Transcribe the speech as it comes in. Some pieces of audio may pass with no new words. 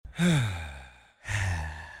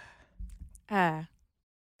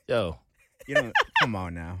Yo. You don't. Come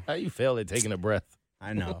on now. How you fail at taking a breath?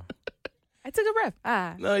 I know. I took a breath.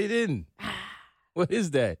 No, you didn't. What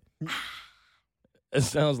is that? It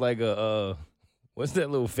sounds like a, what's that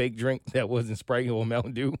little fake drink that wasn't Sprite or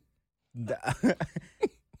Mountain Dew?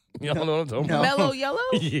 Y'all know what I'm talking about? Mellow yellow?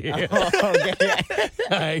 Yeah. Oh, okay.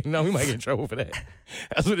 All right, no, we might get in trouble for that.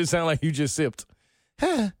 That's what it sounded like you just sipped.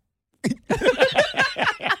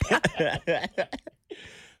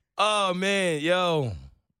 Oh, man, yo.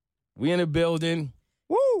 We in the building.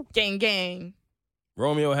 Woo. Gang, gang.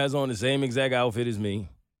 Romeo has on the same exact outfit as me.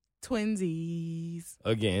 Twinsies.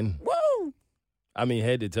 Again. Woo. I mean,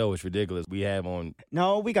 head to toe, it's ridiculous. We have on,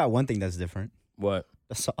 No, we got one thing that's different. what?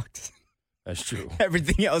 The socks. That's true.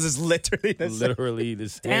 Everything else is literally the same. Literally the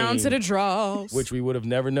same. Down to the draws. Which we would have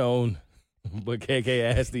never known. But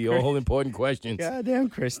KK asked the all important questions. Goddamn,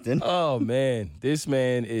 Kristen. Oh, man. This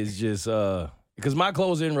man is just, because my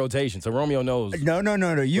clothes are in rotation, so Romeo knows. No.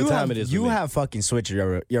 You What time have it is you with me? have fucking switched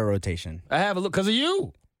your rotation. I have a look because of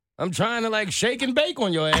you. I'm trying to like shake and bake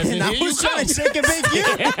on your ass. And And I here you was trying come. to shake and bake you.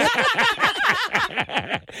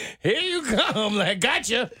 Here you come. Like,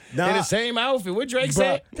 gotcha. Nah. In the same outfit. What Drake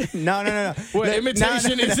said? No. What, No,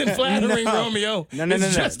 imitation no, isn't flattering, no. Romeo. No.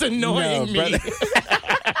 It's just annoying No, me. brother.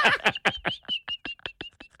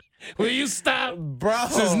 Will you stop? Bro.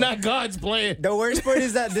 This is not God's plan. The worst part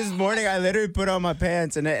is that this morning I literally put on my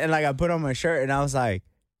pants and like I put on my shirt and I was like,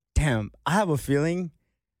 damn, I have a feeling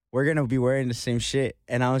we're going to be wearing the same shit.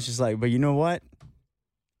 And I was just like, but you know what?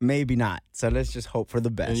 Maybe not. So let's just hope for the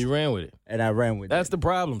best. And you ran with it. And I ran with That's it. the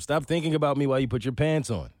problem. Stop thinking about me while you put your pants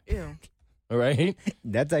on. Ew. All right?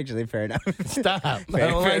 That's actually fair enough. Stop. I Fair,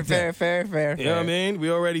 don't like that. fair. You know what I mean?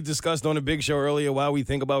 We already discussed on the big show earlier why we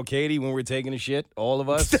think about Katie when we're taking a shit, all of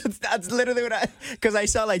us. That's literally what because I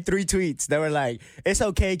saw like 3 tweets that were like, it's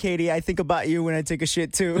okay, Katie. I think about you when I take a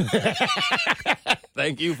shit too.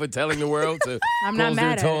 Thank you for telling the world to I'm not close their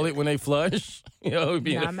mad at toilet it. when they flush. You know,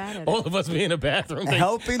 Not mad at all it. of us be in the bathroom.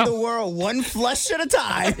 Helping the world one flush at a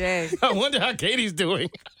time. Yeah. I wonder how Katie's doing.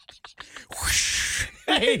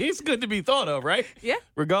 Hey, it's good to be thought of, right? Yeah.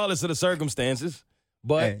 Regardless of the circumstances.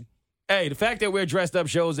 But, hey, the fact that we're dressed up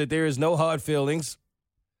shows that there is no hard feelings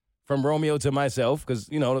from Romeo to myself because,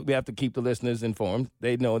 you know, we have to keep the listeners informed.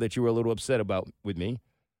 They know that you were a little upset with me,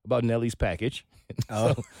 about Nelly's package.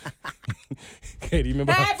 Oh. Katie,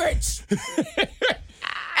 remember? Average.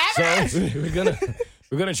 So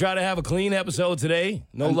we're gonna try to have a clean episode today.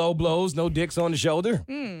 No low blows, no dicks on the shoulder.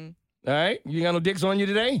 All right, you got no dicks on you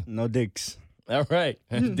today? No dicks. All right,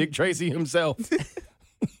 Dick Tracy himself.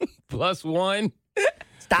 +1.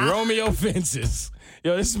 Stop. Romeo Fences.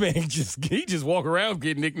 Yo, this man he just walk around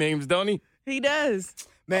getting nicknames, don't he? He does.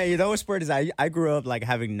 Man, you know what's weird is I grew up like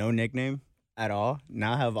having no nickname at all.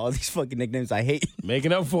 Now I have all these fucking nicknames I hate.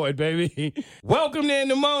 Making up for it, baby. Welcome to In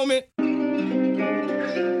the Moment.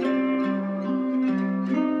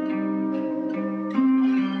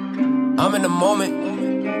 I'm in the moment.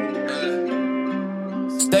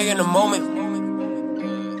 Stay in the moment.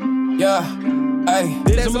 Yeah, hey.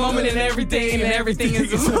 There's a moment in everything, and everything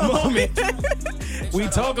is a moment. We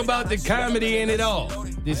talk about the comedy in it all.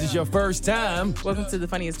 This is your first time. Welcome to the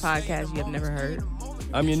funniest podcast you have never heard.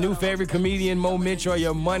 I'm your new favorite comedian, Mo Mitchell.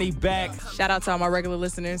 Your money back. Shout out to all my regular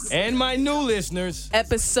listeners. And my new listeners.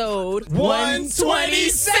 Episode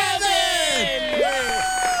 127!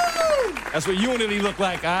 That's what unity look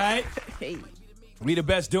like, all right? Hey. We the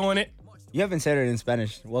best doing it. You haven't said it in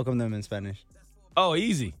Spanish. Welcome them in Spanish. Oh,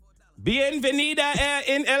 easy. Bienvenida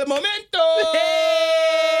en el momento.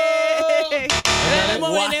 Hey.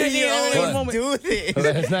 Why do you always moment. do this?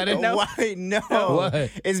 That's not it? No. Why? No. What?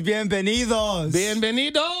 It's bienvenidos.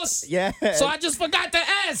 Bienvenidos? Yeah. So I just forgot the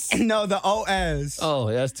S. No, the OS. Oh,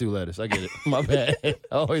 that's 2 letters. I get it. My bad. I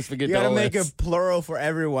always forget You the gotta OS. make it plural for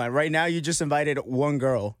everyone. Right now, you just invited one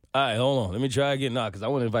girl. All right, hold on. Let me try again now because I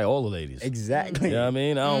want to invite all the ladies. Exactly. You know what I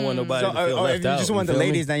mean? I don't want nobody to feel left if you out. just want the feel me?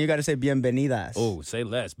 ladies, then you gotta say bienvenidas. Oh, say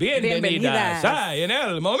less. Bienvenidas. Bienvenidas. Ay, en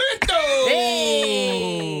el momento.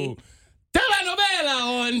 Hey. Telenovela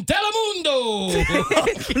on Telemundo.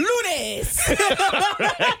 Lunes.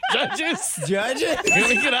 Judges. Judge it? Can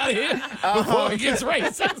we get out of here before it gets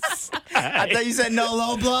racist? I thought you said no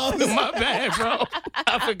low blows. My bad, bro.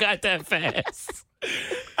 I forgot that fast.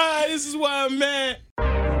 All right, this is why I'm mad.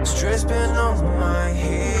 Stress been on my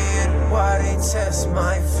head. Why they test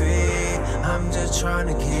my feet? I'm just trying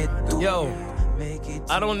to get through. Yo, Make it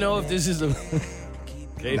I don't know if this is a...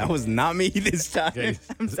 Okay, That was not me this time. okay.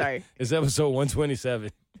 I'm sorry. It's episode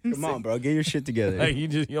 127. Come on, bro. Get your shit together. Like you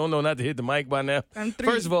don't know not to hit the mic by now. I'm 3.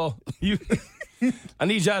 First of all, you I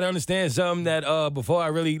need y'all to understand something that before I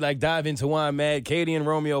really like dive into why I'm mad, Katie and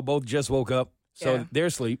Romeo both just woke up, so Yeah. they're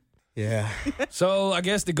asleep. Yeah. So I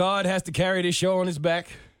guess the God has to carry this show on his back.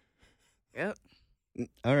 Yep.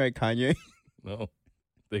 All right, Kanye. No,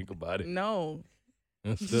 think about it. No.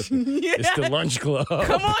 It's the lunch club.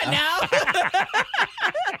 Come on now.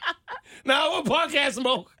 Now I want podcast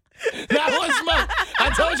smoke. Now I want smoke. I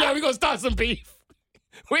told y'all we gonna start some beef.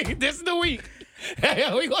 This is the week.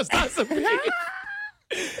 Hey, we gonna start some beef.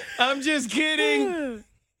 I'm just kidding.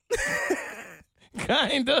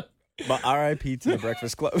 Kinda. But R.I.P. to the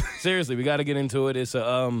Breakfast Club. Seriously, we got to get into it. It's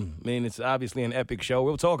it's obviously an epic show.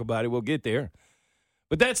 We'll talk about it. We'll get there.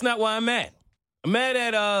 But that's not why I'm mad. I'm mad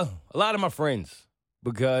at a lot of my friends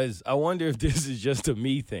because I wonder if this is just a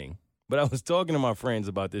me thing. But I was talking to my friends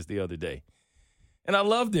about this the other day. And I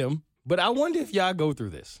love them, but I wonder if y'all go through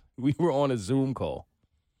this. We were on a Zoom call,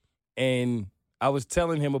 and I was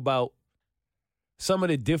telling him about some of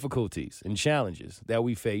the difficulties and challenges that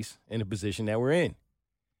we face in the position that we're in.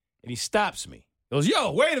 And he stops me. He goes,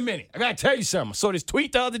 yo, wait a minute. I got to tell you something. I saw this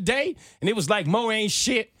tweet the other day, and it was like, Mo ain't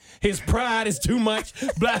shit. His pride is too much.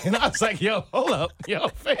 Blah. And I was like, yo, hold up. Yo,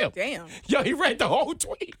 fam. Damn. Yo, he read the whole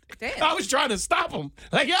tweet. Damn. I was trying to stop him.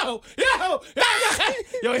 Like, yo.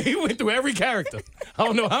 Yo, he went through every character. I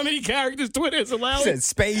don't know how many characters Twitter is allowed. Said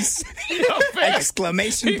space, Yo, fam.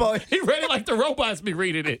 exclamation point. He read it like the robots be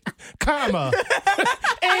reading it. Comma.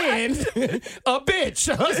 And a bitch.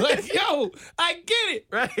 I was like, yo, I get it,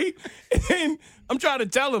 right? And I'm trying to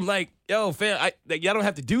tell him, like, yo, fam, y'all don't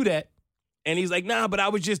have to do that. And he's like, nah, but I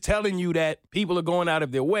was just telling you that people are going out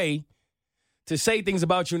of their way to say things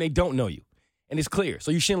about you and they don't know you. And it's clear. So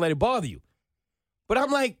you shouldn't let it bother you. But I'm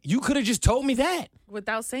like, you could have just told me that.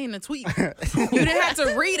 Without saying the tweet. You didn't have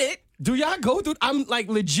to read it. Do y'all go through? I'm like,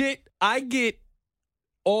 legit, I get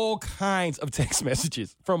all kinds of text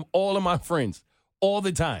messages from all of my friends all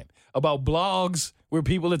the time about blogs where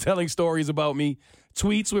people are telling stories about me,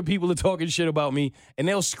 tweets where people are talking shit about me, and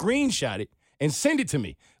they'll screenshot it and send it to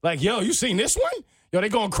me. Like, yo, you seen this one? Yo, they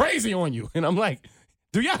going crazy on you. And I'm like,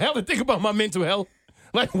 do y'all ever think about my mental health?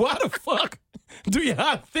 Like, why the fuck do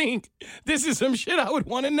y'all think this is some shit I would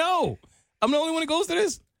want to know? I'm the only one that goes to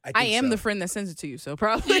this? I am the friend that sends it to you, so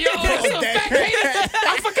probably. Yo, that's a fact, Katie.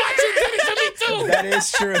 I forgot you did it to me, too. That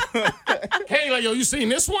is true. Hey, like, yo, you seen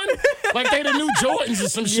this one? Like they the new Jordans or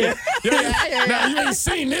some shit. Yo, now you ain't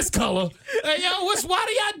seen this color. Hey, yo, why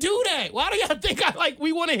do y'all do that? Why do y'all think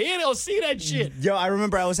we want to hear or see that shit? Yo, I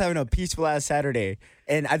remember I was having a peaceful ass Saturday,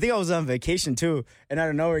 and I think I was on vacation too. And out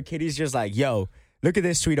of nowhere, Katie's just like, "Yo, look at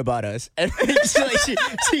this tweet about us." And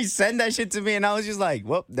she sent that shit to me, and I was just like,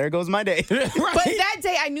 "Well, there goes my day." But that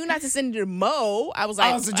day, I knew not to send it to Mo. I was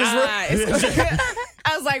like, Oh, so just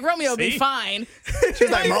I was like, Romeo will be See? fine. She's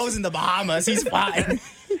like, "Mo's in the Bahamas. He's fine."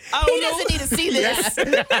 He doesn't need to see this.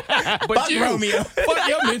 But Fuck Romeo. Fuck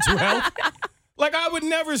your mental health. Like, I would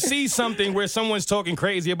never see something where someone's talking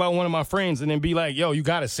crazy about one of my friends and then be like, yo, you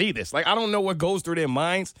got to see this. Like, I don't know what goes through their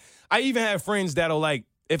minds. I even have friends that'll, like,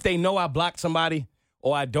 if they know I blocked somebody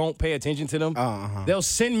or I don't pay attention to them, they'll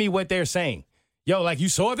send me what they're saying. Yo, like, you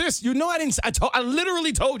saw this? You know I didn't. I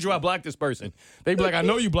literally told you I blocked this person. They'd be like, I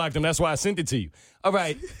know you blocked them. That's why I sent it to you. All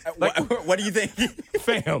right. Like, What do you think?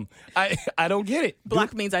 fam, I don't get it.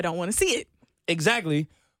 Block means I don't want to see it. Exactly.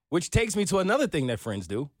 Which takes me to another thing that friends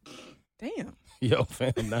do. Damn. Yo,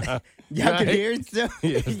 fam, nah. Y'all can hear it still?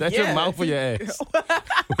 Yeah, is that your Yeah. mouth or your ass?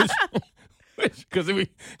 Because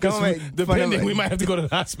Don't make fun depending, of it. we might have to go to the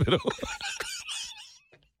hospital.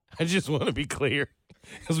 I just want to be clear.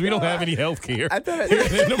 Because we don't have any health care I thought here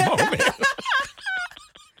in the moment.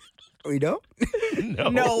 we don't.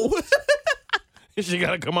 No. She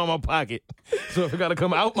got to come out my pocket. So if it got to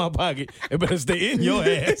come out my pocket, it better stay in your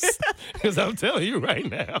ass. Because I'm telling you right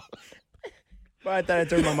now. But I thought I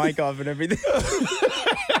turned my mic off and everything.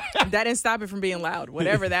 That didn't stop it from being loud,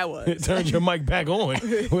 whatever that It was. turns your mic back on.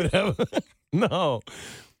 Whatever. No.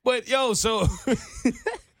 But, yo, so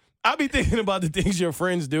I be thinking about the things your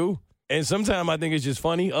friends do. And sometimes I think it's just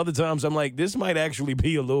funny. Other times I'm like, this might actually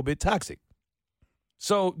be a little bit toxic.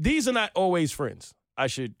 So these are not always friends. I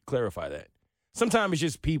should clarify that. Sometimes it's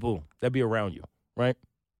just people that be around you, right?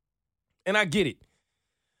 And I get it.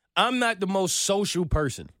 I'm not the most social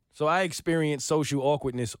person. So I experience social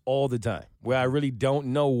awkwardness all the time where I really don't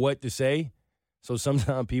know what to say. So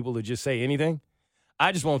sometimes people will just say anything.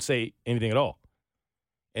 I just won't say anything at all.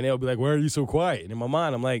 And they'll be like, why are you so quiet? And in my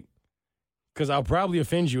mind, I'm like, because I'll probably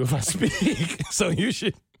offend you if I speak. So you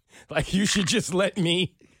should just let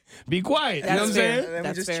me be quiet. You know what I'm That's fair. saying? Let me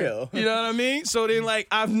That's just fair. chill. You know what I mean? So then, like,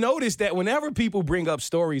 I've noticed that whenever people bring up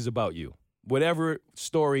stories about you, whatever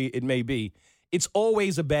story it may be, it's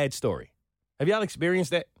always a bad story. Have y'all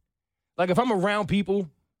experienced that? Like if I'm around people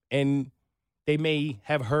and they may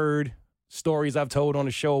have heard stories I've told on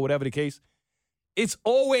the show or whatever the case, it's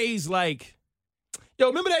always like, yo,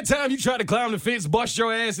 remember that time you tried to climb the fence, bust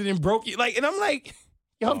your ass, and then broke you? Like, and I'm like,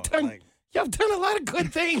 y'all have done a lot of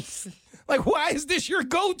good things. Like, why is this your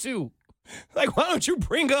go-to? Like, why don't you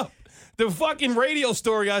bring up the fucking radio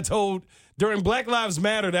story I told during Black Lives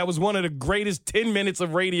Matter that was one of the greatest 10 minutes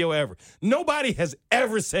of radio ever? Nobody has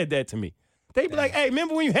ever said that to me. They be like, hey,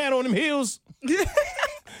 remember when you had on them heels?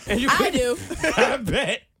 And you I do. I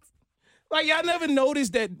bet. Like, y'all never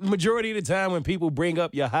noticed that majority of the time when people bring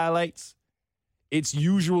up your highlights, it's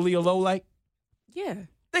usually a low light? Yeah.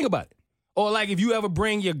 Think about it. Or like if you ever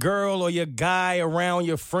bring your girl or your guy around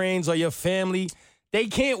your friends or your family, they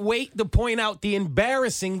can't wait to point out the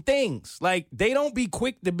embarrassing things. Like, they don't be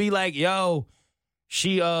quick to be like, yo,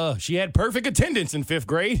 she had perfect attendance in 5th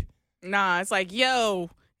grade. Nah, it's like, yo,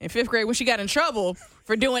 in 5th grade when she got in trouble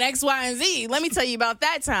for doing X, Y, and Z. Let me tell you about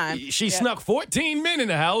that time. She snuck 14 men in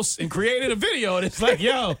the house and created a video, and it's like,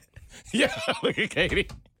 yo, look at Katie.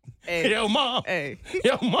 Hey. Yo, mom. Hey.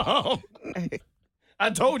 Yo, mom. Hey. I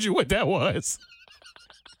told you what that was.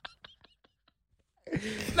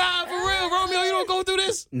 Nah, for real, Romeo, you don't go through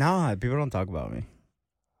this? Nah, people don't talk about me.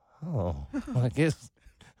 Oh, well, I guess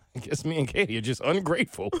me and Katie are just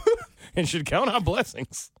ungrateful and should count our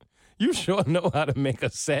blessings. You sure know how to make a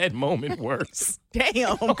sad moment worse.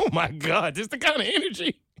 Damn. Oh, my God. This is the kind of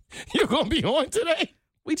energy you're going to be on today?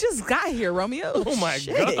 We just got here, Romeo. Oh, my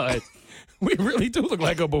Shit. God. We really do look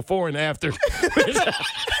like a before and after. No.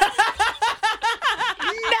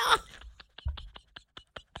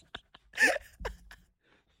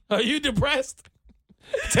 Are you depressed?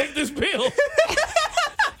 Take this pill.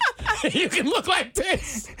 You can look like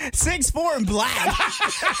this. 6'4" and black.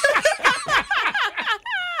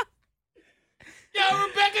 Yo,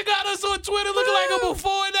 Rebecca got us on Twitter looking like a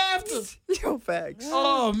before and after. Yo, facts.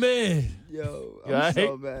 Oh, man. Yo, You all I'm right?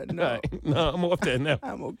 so bad. No, All right. No, I'm off that now.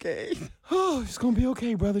 I'm okay. Oh, it's going to be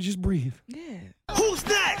okay, brother. Just breathe. Yeah. Who's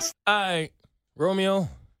next? All right, Romeo,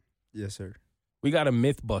 Yes, sir. we got a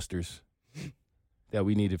Mythbusters that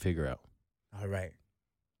we need to figure out. All right.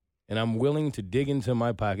 And I'm willing to dig into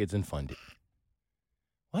my pockets and fund it.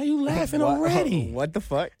 Why are you laughing already? What the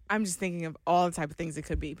fuck? I'm just thinking of all the type of things it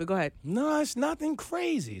could be, but go ahead. No, it's nothing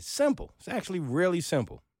crazy. It's simple. It's actually really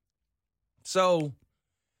simple. So,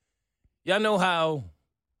 y'all know how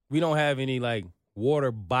we don't have any, like,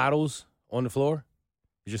 water bottles on the floor?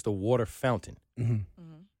 It's just a water fountain. Mm-hmm.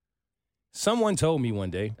 Mm-hmm. Someone told me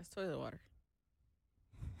one day, That's toilet water.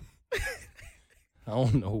 I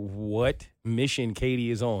don't know what mission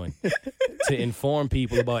Katie is on to inform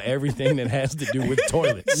people about everything that has to do with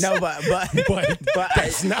toilets. No, but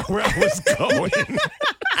That's not where I was going.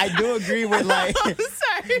 I do agree with, like, I'm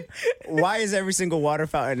sorry. why is every single water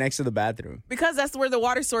fountain next to the bathroom? Because that's where the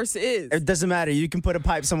water source is. It doesn't matter. You can put a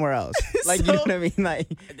pipe somewhere else. Like, you know what I mean? Like,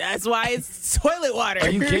 That's why it's toilet water. Are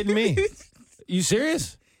you kidding me? You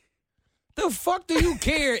serious? The fuck do you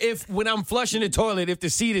care if when I'm flushing the toilet, if the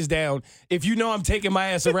seat is down, if you know I'm taking my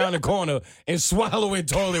ass around the corner and swallowing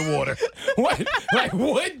toilet water?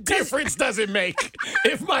 What difference does it make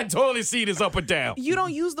if my toilet seat is up or down? You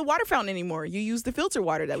don't use the water fountain anymore. You use the filter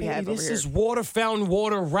water that we have over This here. is water fountain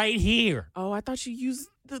water right here. Oh, I thought you used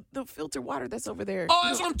the filter water that's over there. Oh,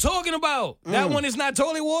 that's what I'm talking about. That one is not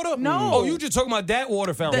toilet water? No. Oh, you just talking about that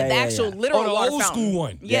water the fountain. actual literal Oh, the water old fountain. school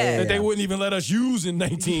one. Yeah. That they wouldn't even let us use in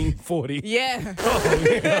 1940. Yeah.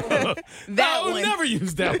 That That I would one. never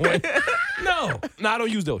use that one. No, I don't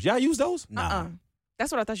use those. Y'all use those?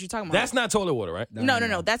 That's what I thought you were talking about. That's not toilet water, right?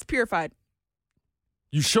 No. That's purified.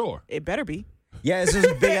 You sure? It better be. yeah, it's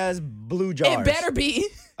just big ass blue jars. It better be.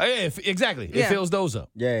 Oh, yeah, exactly. It Yeah. fills those up.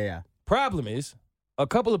 Yeah. Problem is, a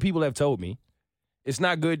couple of people have told me it's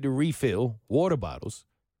not good to refill water bottles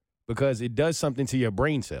because it does something to your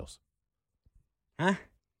brain cells. Huh?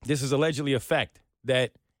 This is allegedly a fact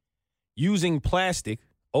that using plastic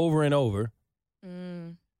over and over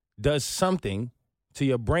does something to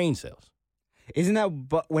your brain cells. Isn't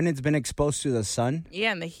that when it's been exposed to the sun?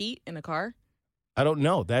 Yeah, and the heat in a car. I don't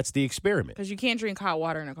know. That's the experiment. Because you can't drink hot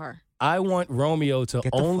water in a car. I want Romeo to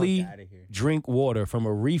Get the fuck only outta here. drink water from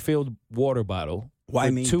a refilled water bottle Why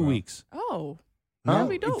for me, 2 bro? weeks. Oh. No. That'd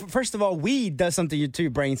be dope. First of all, weed does something to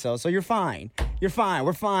your brain cells, so you're fine. You're fine.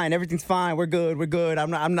 We're fine. Everything's fine. We're good. We're good. I'm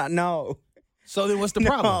not. No. So then what's the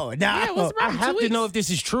problem? No. Yeah, what's the I problem? have 2 to know weeks. if this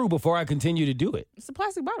is true before I continue to do it. It's a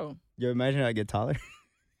plastic bottle. You imagine I get taller?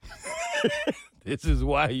 This is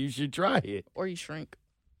why you should try it. Or you shrink.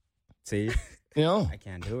 See, You know? I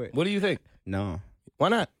can't do it. What do you think? No. Why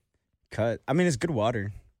not? Cut. I mean, it's good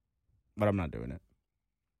water, but I'm not doing it.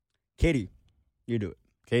 Katie, You do it.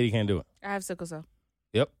 Katie can't do it. I have sickle cell.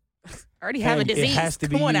 Yep. I already have a And disease. It has to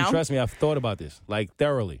be Come on you. now. Trust me, I've thought about this like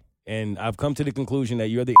thoroughly, and I've come to the conclusion that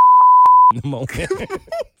you're the in the moment.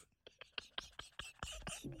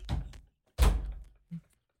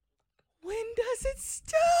 When does it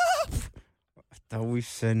stop? Thought we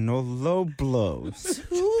said no low blows.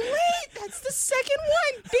 Too late. That's the second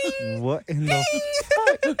one. Ding. What in Ding.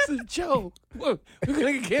 It's a joke. What? We're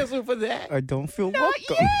gonna get canceled for that. I don't feel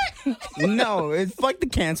welcome. No, it's fuck the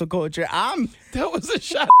cancel culture. That was a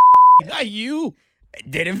shot. Not you.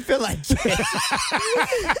 Didn't feel like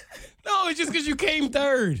it. No, it's just because you came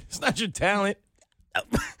third. It's not your talent.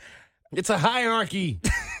 It's a hierarchy.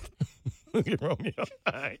 Look at Romeo.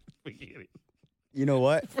 All right, forget it. You know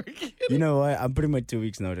what? You know what? I'm putting my 2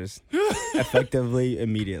 weeks notice. Effectively,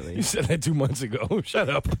 immediately. You said that 2 months ago. Shut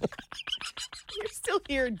up. You're still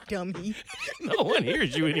here, dummy. No one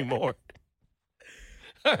hears you anymore.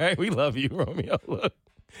 All right, we love you, Romeo. Look,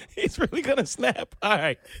 he's really gonna snap. All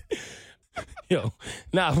right. Yo,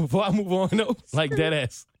 now before I move on though, like dead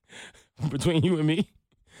ass, between you and me,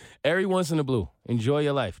 every once in a blue, enjoy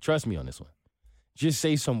your life. Trust me on this one. Just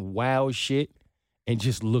say some wild shit and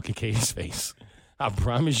just look at Katie's face. I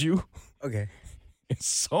promise you, Okay. it's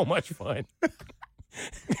so much fun.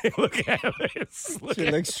 Look at this. She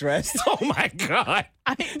looks stressed. Oh my God.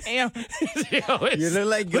 I am. Yo, You look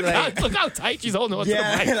like you're like. look how tight she's holding on to the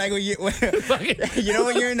Yeah, mic. like when you know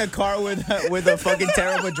when you're in the car with a fucking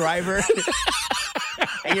terrible driver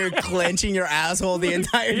and you're clenching your asshole the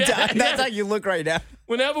entire Yeah, time. That's yeah. how you look right now.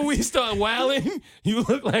 Whenever we start wilding, you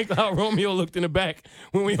look like how Romeo looked in the back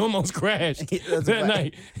when we almost crashed That's that a fact.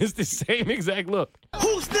 night. It's the same exact look.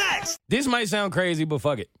 Who's next? This might sound crazy, but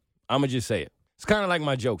fuck it. I'm going to just say it. It's kind of like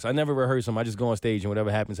my jokes. I never rehearse them. I just go on stage and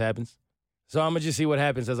whatever happens, happens. So I'm going to just see what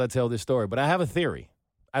happens as I tell this story. But I have a theory.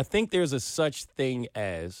 I think there's a such thing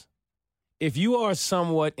as if you are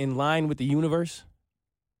somewhat in line with the universe,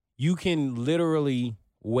 you can literally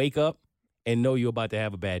wake up and know you're about to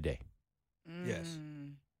have a bad day. Yes.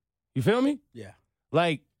 You feel me? Yeah.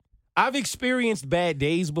 Like, I've experienced bad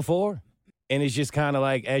days before, and it's just kind of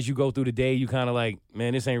like, as you go through the day, you kind of like,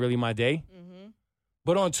 man, this ain't really my day. Mm-hmm.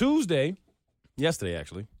 But on Tuesday, yesterday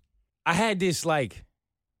actually, I had this like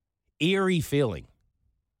eerie feeling,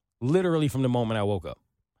 literally from the moment I woke up.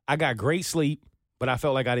 I got great sleep, but I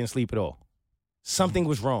felt like I didn't sleep at all. Something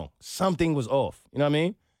was wrong. Something was off. You know what I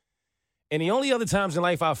mean? And the only other times in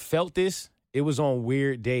life I felt this, it was on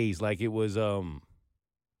weird days. Like it was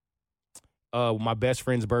my best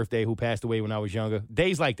friend's birthday who passed away when I was younger.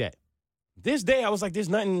 Days like that. This day, I was like, there's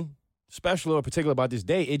nothing special or particular about this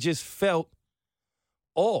day. It just felt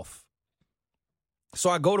off. So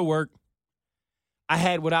I go to work. I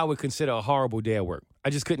had what I would consider a horrible day at work. I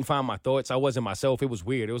just couldn't find my thoughts. I wasn't myself. It was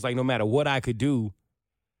weird. It was like no matter what I could do,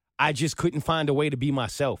 I just couldn't find a way to be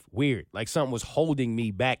myself. Weird. Like something was holding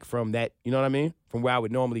me back from that, you know what I mean? From where I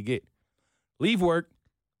would normally get. Leave work.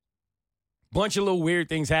 Bunch of little weird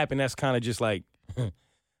things happen. That's kind of just like,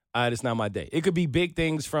 it's not my day. It could be big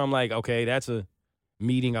things from like, okay, that's a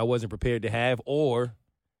meeting I wasn't prepared to have, or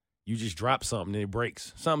you just drop something and it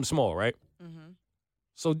breaks. Something small, right? Mm-hmm.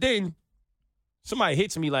 So then somebody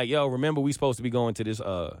hits me like, yo, remember we supposed to be going to this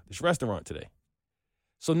restaurant today.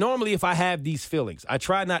 So normally if I have these feelings, I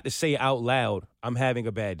try not to say out loud, I'm having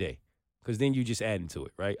a bad day, because then you just add into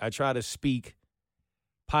it, right? I try to speak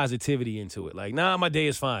positivity into it. Like, nah, my day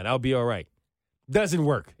is fine. I'll be all right. Doesn't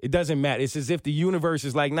work. It doesn't matter. It's as if the universe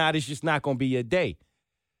is like, nah, this just not going to be your day.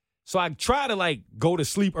 So I try to like go to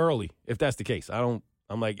sleep early if that's the case. I don't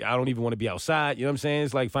even want to be outside. You know what I'm saying?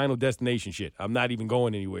 It's like Final Destination shit. I'm not even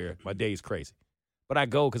going anywhere. My day is crazy. But I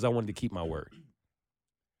go because I wanted to keep my word.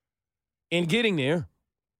 In getting there,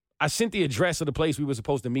 I sent the address of the place we were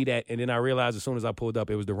supposed to meet at, and then I realized as soon as I pulled up,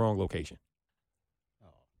 it was the wrong location.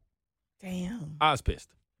 Damn. I was pissed.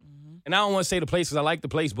 And I don't want to say the place because I like the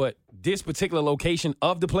place, but this particular location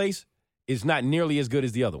of the place is not nearly as good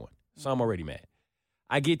as the other one. So I'm already mad.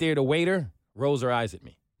 I get there, the waiter rolls her eyes at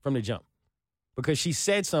me from the jump because she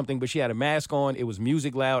said something, but she had a mask on. It was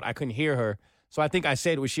music loud. I couldn't hear her. So I think I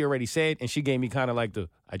said what she already said, and she gave me kind of like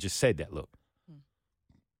I just said that look. So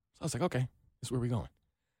I was like, okay, this is where we're going.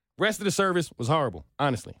 Rest of the service was horrible,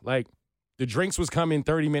 honestly. Like, the drinks was coming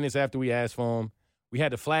 30 minutes after we asked for them. We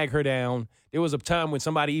had to flag her down. There was a time when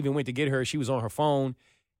somebody even went to get her. She was on her phone.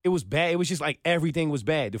 It was bad. It was just like everything was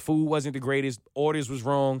bad. The food wasn't the greatest. Orders was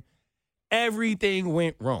wrong. Everything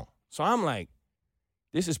went wrong. So I'm like,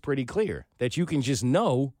 this is pretty clear that you can just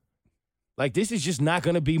know, like, this is just not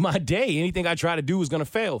going to be my day. Anything I try to do is going to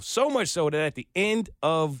fail. So much so that at the end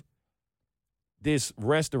of this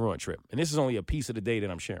restaurant trip, and this is only a piece of the day that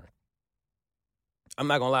I'm sharing, I'm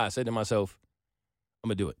not going to lie. I said to myself, I'm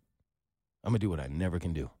going to do it. I'm going to do what I never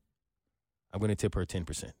can do. I'm going to tip her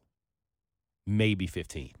 10%. Maybe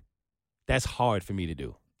 15. That's hard for me to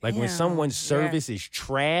do. Like when Damn. someone's service is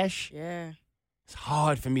trash, Yeah. it's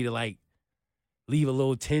hard for me to like leave a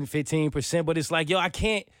little 10, 15%. But it's like, yo, I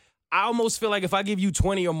can't. I almost feel like if I give you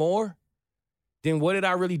 20 or more, then what did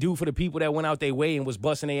I really do for the people that went out their way and was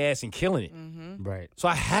busting their ass and killing it? Mm-hmm. Right. So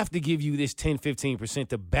I have to give you this 10, 15%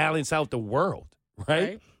 to balance out the world,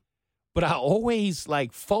 right? But I always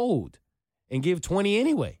like fold and give 20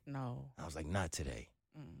 anyway. No. I was like, not today.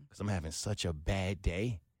 Because I'm having such a bad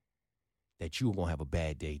day that you're going to have a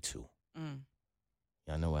bad day too.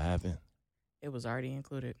 Y'all know what happened? It was already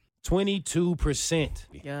included. 22%.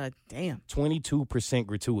 Yeah, damn. 22%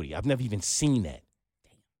 gratuity. I've never even seen that.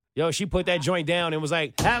 Yo, she put that joint down and was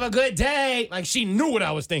like, have a good day. Like she knew what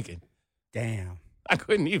I was thinking. Damn. I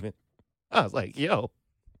couldn't even. I was like, yo,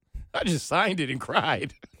 I just signed it and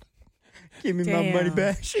cried. Give me my money Damn.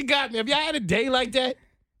 back. She got me. Have y'all had a day like that?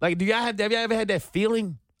 Like, have y'all ever had that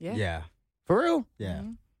feeling? Yeah. Yeah. For real? Yeah.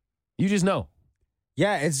 You just know.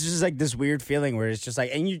 Yeah, it's just like this weird feeling where it's just like,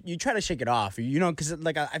 and you try to shake it off, you know, because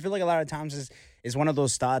like I feel like a lot of times it's one of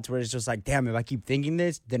those thoughts where it's just like, damn, if I keep thinking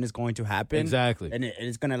this, then it's going to happen. Exactly. And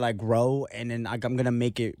it's going to like grow, and then like, I'm going to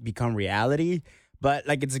make it become reality. But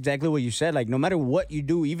like, it's exactly what you said. Like, no matter what you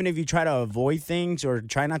do, even if you try to avoid things or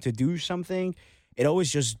try not to do something, it always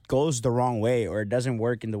just goes the wrong way, or it doesn't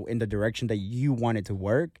work in the direction that you want it to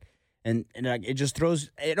work. And like,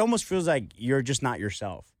 it almost feels like you're just not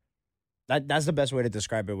yourself. That's the best way to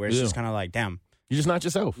describe it, where it's just kind of like, damn. You're just not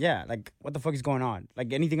yourself. Yeah, like, what the fuck is going on?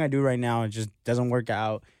 Like, anything I do right now, it just doesn't work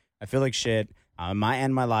out. I feel like shit. I might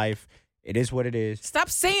end my life. It is what it is. Stop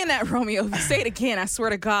saying that, Romeo. If you say it again, I swear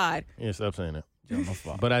to God. Yeah, stop saying that. Yeah, my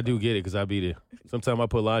fault. But I do get it because I be there. Sometimes I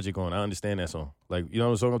put Logic on. I understand that song. Like, you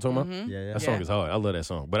know what song I'm talking about? Yeah. That song is hard. I love that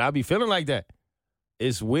song. But I be feeling like that.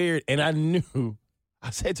 It's weird. And I knew,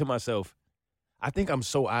 I said to myself, I think I'm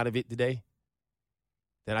so out of it today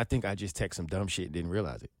that I think I just text some dumb shit and didn't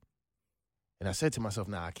realize it. And I said to myself,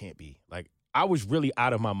 nah, I can't be. Like, I was really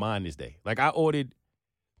out of my mind this day. Like, I ordered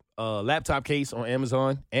a laptop case on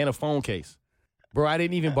Amazon and a phone case. Bro, I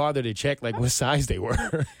didn't even bother to check, like, what size they were.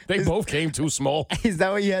 They both came too small. Is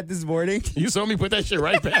that what you had this morning? You saw me put that shit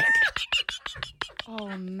right back. Oh,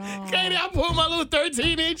 no. Katie, I pulled my little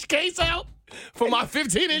 13-inch case out for my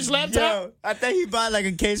 15-inch laptop. Yo, I thought he bought like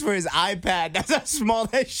a case for his iPad. That's how small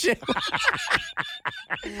that shit was.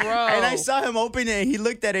 Bro. And I saw him open it, and he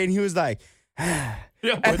looked at it, and he was like,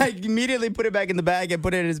 Yeah, and I immediately put it back in the bag and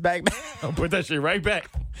put it in his bag. I'll put that shit right back.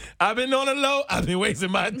 I've been on the low. I've been wasting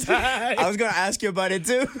my time. I was going to ask you about it,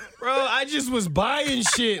 too. Bro, I just was buying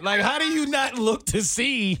shit. Like, how do you not look to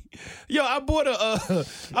see? Yo, I bought a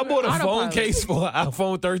phone Autopilot. case for an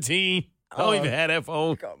iPhone 13. I don't even have that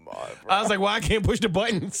phone. Come on, bro. I was like, well, I can't push the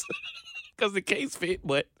buttons because the case fit,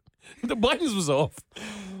 but the buttons was off.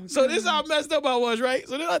 So this is how messed up I was, right?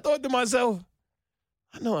 So then I thought to myself,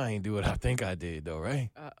 I know I ain't do what I think I did, though, right?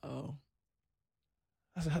 Uh-oh.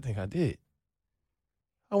 I said, I think I did.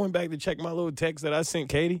 I went back to check my little text that I sent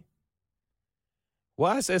Katie.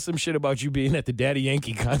 Well, I said some shit about you being at the Daddy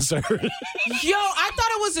Yankee concert. Yo, I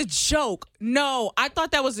thought it was a joke. No, I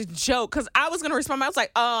thought that was a joke because I was going to respond. I was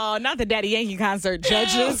like, oh, not the Daddy Yankee concert,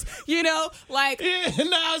 judges. You know, like, Yeah,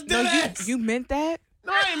 no, I was no, dead ass. you meant that?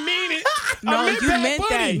 No, I didn't mean it. No, I you Bad meant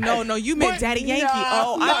Bunny. that. No, you meant But- Daddy Yankee.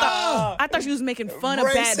 No, I thought she was making fun of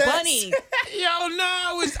Bad Racist. Bunny. Yo, no,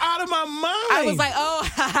 I was out of my mind. I was like, oh,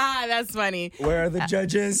 haha, that's funny. Where are the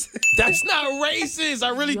judges? that's not racist. I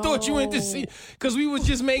really thought you went to see, because we was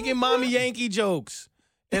just making Mommy Yankee jokes.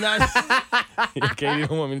 And I, Katie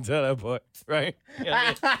don't want me to tell that part, right? You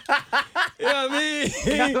know what I mean?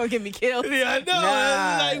 You're not going to get me killed. Yeah, I know.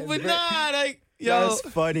 Nah, Like, but nah, like, yo. That's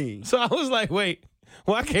funny. So I was like, wait,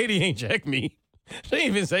 why Katie ain't check me? She didn't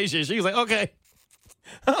even say shit. She was like, okay.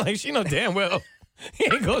 I'm like, she know damn well. He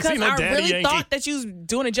ain't gonna see Because no I Daddy really Yankee. thought that you was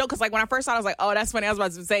doing a joke. Because like when I first saw it, I was like, oh, that's funny. I was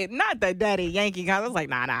about to say, not the Daddy Yankee guy. I was like,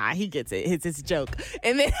 nah, he gets it. It's a joke.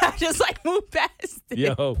 And then I just like moved past it.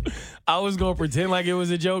 Yo, I was gonna pretend like it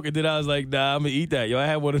was a joke, and then I was like, nah, I'm gonna eat that. Yo, I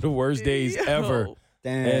had one of the worst days Yo. ever.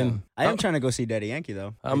 Damn. And I am trying to go see Daddy Yankee,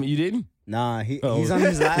 though. You didn't? Nah, Oh. he's on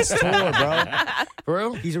his last tour, bro. For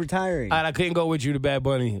real? He's retiring. All right, I couldn't go with you to Bad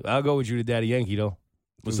Bunny. I'll go with you to Daddy Yankee, though.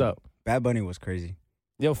 What's Dude. up? Bad Bunny was crazy.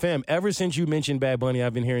 Yo, fam, ever since you mentioned Bad Bunny,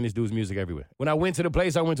 I've been hearing this dude's music everywhere. When I went to the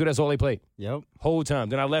place I went to, that's all they played. Yep. Whole time.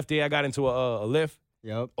 Then I left there, I got into a lift.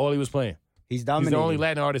 Yep. All he was playing. He's He's dominating. the only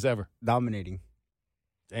Latin artist ever. Dominating.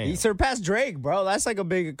 Damn. He surpassed Drake, bro. That's like a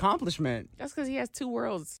big accomplishment. That's because he has two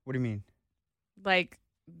worlds, What do you mean? like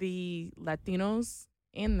the Latinos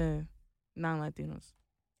and the non-Latinos.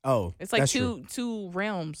 Oh, It's like that's true. two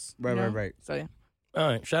realms. you Right, know? right. So yeah. All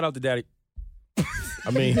right, shout out to Daddy. I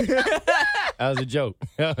mean, that was a joke.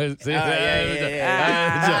 See, that was a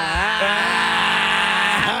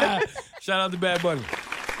joke. Shout out to Bad Bunny.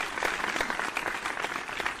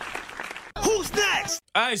 Who's next?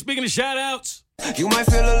 All right, speaking of shout outs. You might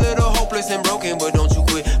feel a little hopeless and broken, but don't you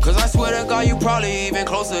quit. Cause I swear to God, you probably even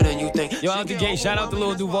closer than you think. Yo, out the gate, shout out to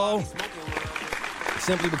Lil Duval.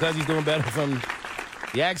 Simply because he's doing better from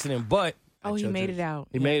the accident, but Oh, he made it out.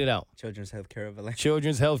 he made it out. Children's Healthcare of Atlanta.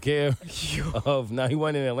 Children's health care now he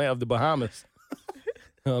wasn't in Atlanta, of the Bahamas.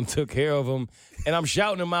 Took care of him. And I'm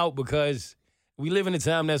shouting him out because we live in a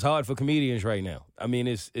time that's hard for comedians right now. I mean,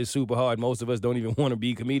 it's super hard. Most of us don't even want to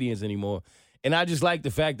be comedians anymore. And I just like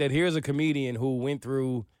the fact that here's a comedian who went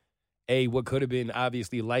through what could have been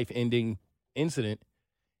obviously life-ending incident,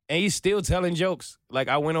 and he's still telling jokes. Like,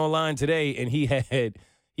 I went online today and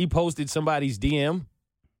he posted somebody's DM,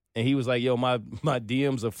 and he was like, yo, my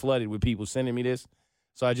DMs are flooded with people sending me this.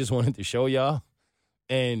 So I just wanted to show y'all.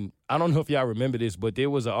 And I don't know if y'all remember this, but there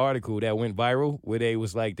was an article that went viral where they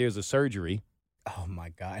was like, there's a surgery. Oh my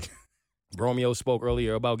God. Romeo spoke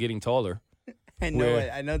earlier about getting taller. I know Where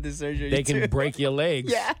it. I know this surgery. They can too. break your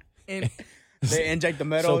legs. Yeah. And They inject the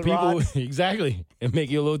metal So people, rod. exactly, and make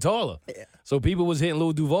you a little taller. Yeah. So people was hitting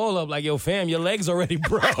Lil Duval up like, yo, fam, your legs already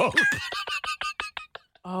broke.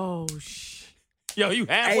 oh Yo, you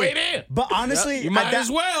halfway Hey, there. But honestly, You might at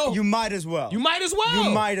as well. You might as well. You might as well. You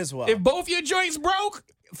might as well. If both your joints broke,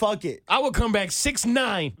 Fuck it. I would come back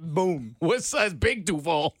 6'9". Boom. What size big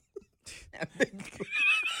Duval?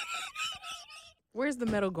 where's the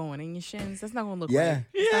metal going in your shins? That's not gonna look Yeah. right.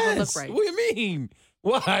 It's not gonna look Yes. right. What do you mean?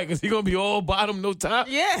 Why? Because he going to be all bottom, no top?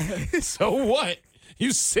 Yeah. So what? You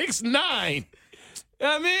 6'9".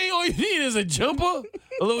 I mean, all you need is a jumper,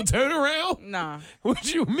 a little turnaround. Nah.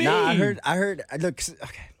 What you mean? Nah, I heard. Okay.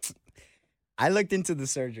 I looked into the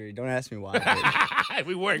surgery. Don't ask me why.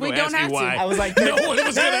 we weren't We going to don't ask have you to. why. I was like, no one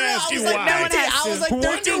was going to ask you I was like why. 13. I was like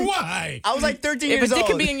 13. Wonder why. I was like 13 If years a dick old.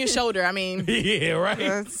 can be in your shoulder, I mean, Yeah, right.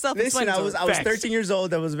 Listen, self-explanatory. I was Facts. 13 years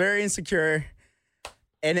old. I was very insecure.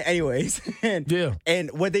 And anyways, Yeah.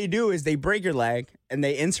 and what they do is they break your leg and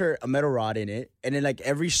they insert a metal rod in it, and then like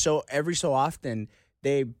every so often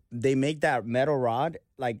they make that metal rod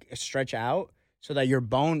like stretch out so that your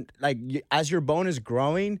bone, like as your bone is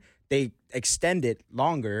growing, they extend it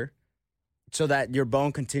longer so that your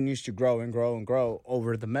bone continues to grow and grow and grow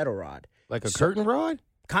over the metal rod. Like a curtain rod?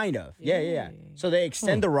 Kind of, yeah. So they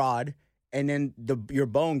extend the rod, and then your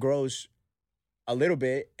bone grows a little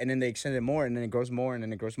bit, and then they extend it more, and then it grows more, and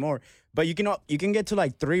then it grows more. But you can get to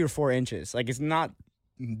like 3 or 4 inches. Like, it's not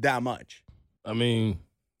that much, I mean,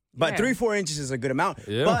 but Yeah. 3-4 inches is a good amount.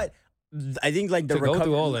 Yeah. But I think like the To go recovery,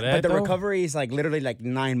 through all of that, but the though? recovery is like literally like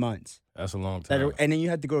 9 months. that's a long That- time. and then you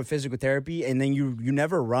have to go to physical therapy, and then you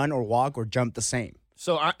never run or walk or jump the same.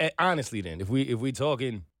 So honestly, then, if we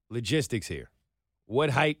talking logistics here, what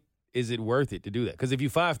height is it worth it to do that? Because if you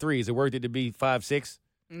 5'3", is it worth it to be 5'6"?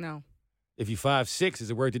 no. If you 5'6", is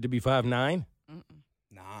it worth it to be 5'9"?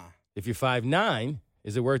 Nah. If you're 5'9",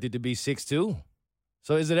 is it worth it to be 6'2"?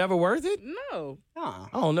 So is it ever worth it? No. Nah.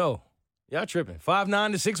 I don't know. Y'all tripping.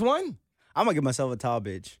 5'9" to 6'1"? I'm gonna give myself a tall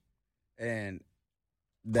bitch, and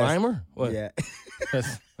that's, Climber? What? Yeah.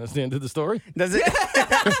 That's the end of the story? Does it?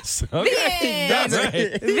 Okay. end. All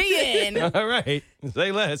right. The end. All right.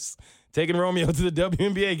 Say less. Taking Romeo to the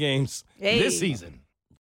WNBA games Hey. this season.